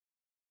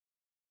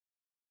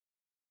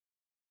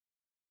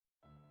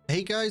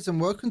Hey guys, and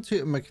welcome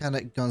to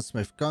Mechanic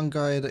Gunsmith Gun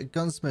Guide,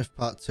 Gunsmith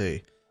Part 2.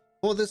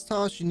 For this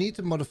task, you need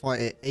to modify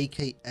an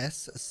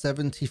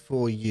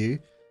AKS-74U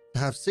to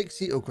have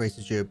 60 or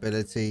greater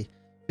durability,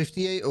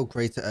 58 or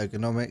greater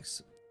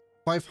ergonomics,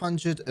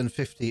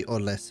 550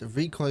 or less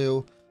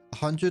recoil,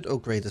 100 or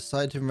greater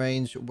sighting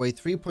range, weigh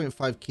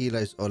 3.5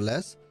 kilos or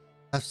less,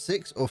 have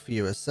 6 or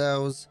fewer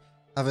cells,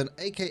 have an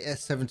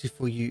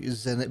AKS-74U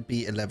Zenit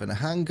B-11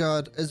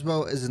 handguard, as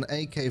well as an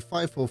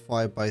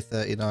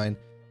AK-545x39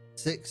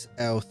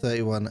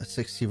 6L31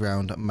 60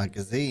 round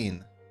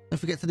magazine. Don't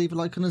forget to leave a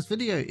like on this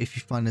video if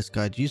you find this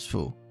guide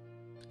useful.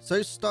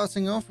 So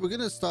starting off, we're going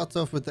to start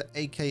off with the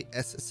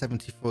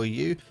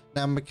AKS-74U.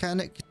 Now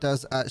Mechanic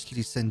does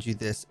actually send you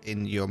this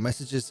in your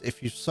messages.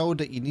 If you've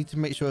sold it, you need to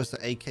make sure it's the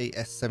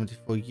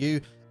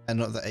AKS-74U and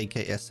not the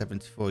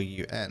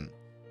AKS-74UN.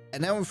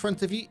 And now in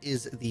front of you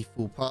is the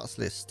full parts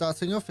list.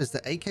 Starting off is the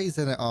AK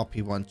Zenit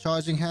RP1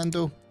 charging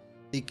handle,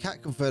 the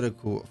CAC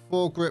vertical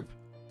foregrip,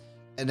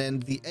 and then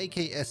the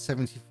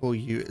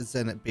AKS-74U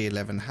Zenit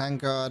B-11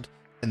 handguard,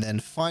 and then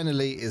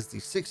finally is the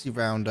 60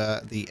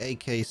 rounder, the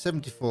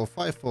AK-74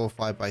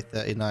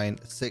 545x39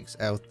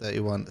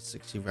 6L31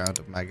 60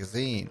 round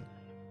magazine.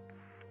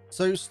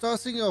 So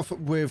starting off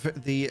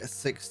with the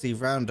 60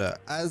 rounder,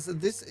 as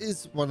this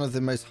is one of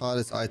the most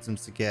hardest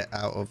items to get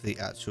out of the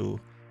actual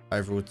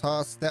overall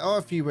task, there are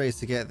a few ways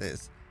to get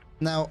this.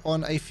 Now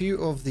on a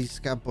few of the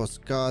scab boss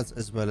guards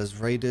as well as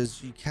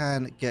raiders, you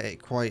can get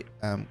it quite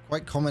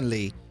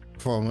commonly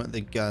from the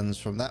guns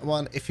from that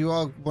one. If you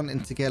are wanting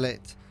to get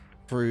it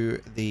through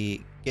the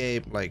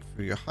game, like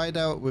through your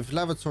hideout with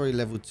lavatory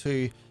level 2,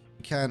 you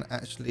can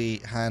actually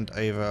hand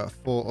over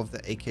 4 of the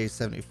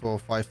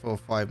AK-74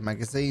 545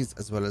 magazines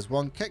as well as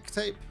 1 kek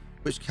tape,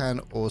 which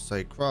can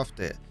also craft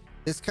it.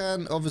 This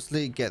can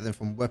obviously get them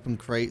from weapon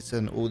crates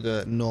and all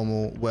the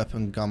normal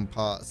weapon gun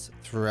parts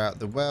throughout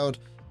the world,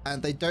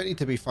 and they don't need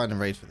to be find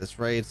and raid for this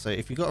raid. So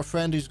if you've got a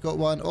friend who's got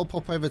one, or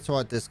pop over to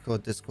our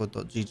Discord,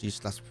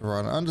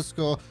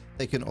 discord.gg/piranha_,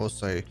 they can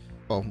also,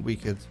 well, we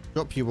could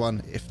drop you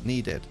one if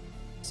needed.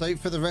 So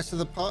for the rest of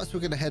the parts, we're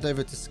going to head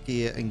over to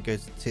Skier and go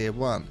to tier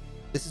 1.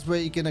 This is where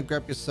you're going to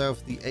grab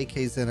yourself the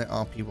AK Zenit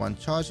RP1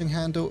 charging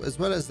handle, as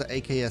well as the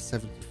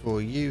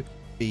AKS-74U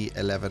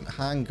B-11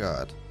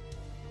 handguard.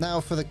 Now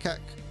for the CAC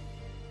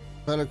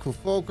vertical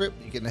foregrip,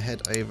 you're going to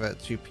head over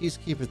to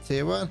Peacekeeper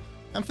tier 1,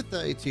 and for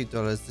 $32,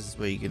 this is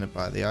where you're going to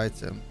buy the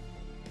item.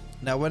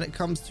 Now when it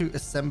comes to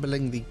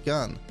assembling the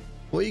gun,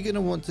 what you're going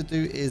to want to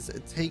do is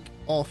take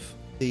off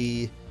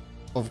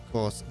of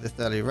course the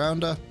 30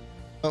 rounder,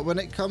 but when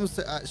it comes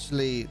to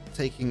actually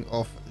taking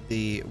off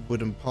the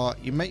wooden part,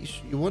 you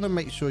want to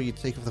make sure you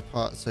take off the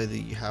part so that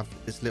you have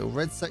this little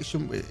red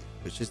section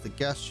which is the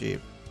gas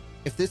tube.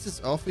 If this is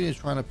off and you're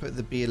trying to put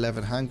the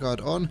B-11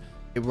 handguard on,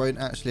 it won't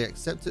actually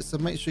accept it, so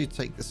make sure you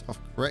take this off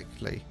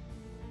correctly.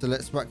 So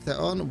let's whack that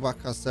on,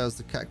 whack ourselves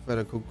the CAC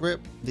vertical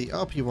grip, the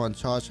RP1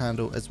 charge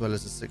handle, as well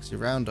as the 60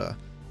 rounder.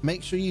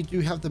 Make sure you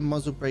do have the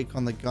muzzle brake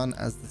on the gun,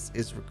 as this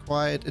is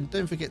required, and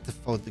don't forget to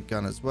fold the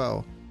gun as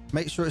well.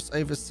 Make sure it's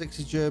over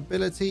 60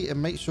 durability,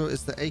 and make sure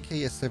it's the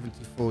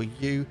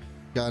AKS-74U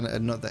gun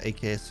and not the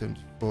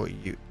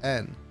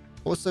AKS-74UN.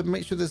 Also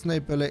make sure there's no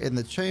bullet in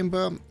the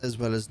chamber, as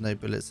well as no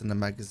bullets in the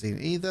magazine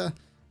either.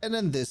 And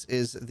then this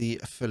is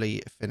the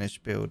fully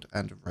finished build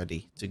and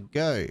ready to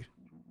go.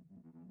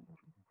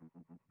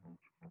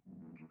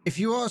 If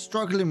you are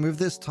struggling with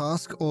this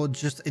task, or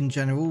just in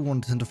general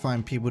wanting to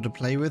find people to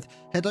play with,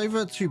 head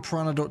over to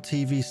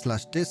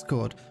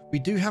piranha.tv/discord. We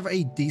do have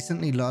a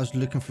decently large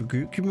looking for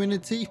group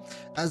community,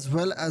 as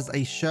well as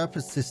a Sherpa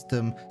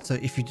system, so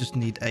if you just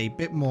need a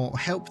bit more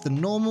help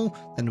than normal,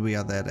 then we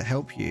are there to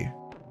help you.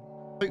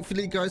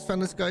 Hopefully you guys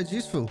found this guide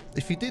useful.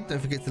 If you did, don't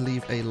forget to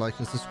leave a like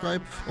and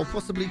subscribe, or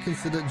possibly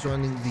consider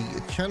joining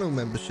the channel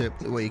membership,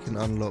 where you can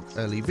unlock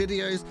early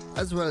videos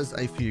as well as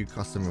a few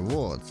custom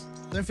rewards.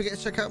 Don't forget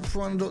to check out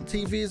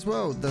Piranha.tv as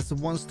well. That's a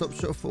one-stop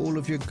shop for all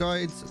of your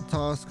guides,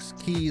 tasks,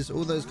 keys,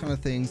 all those kind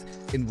of things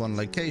in one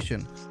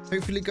location.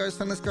 Hopefully you guys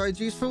found this guide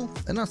useful,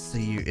 and I'll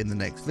see you in the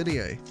next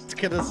video. I was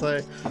gonna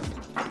say.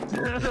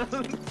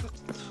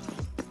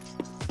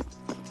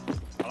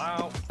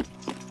 Hello?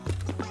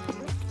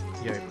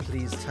 Yo,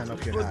 please turn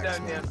off your hacks,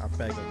 down, man. yeah. I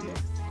beg of you.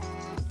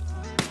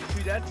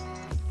 You dead?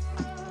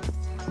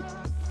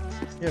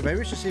 Yeah, maybe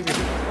we should see if we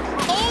can...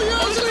 Oh, you're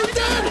actually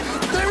dead!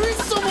 There is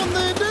someone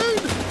there, dude!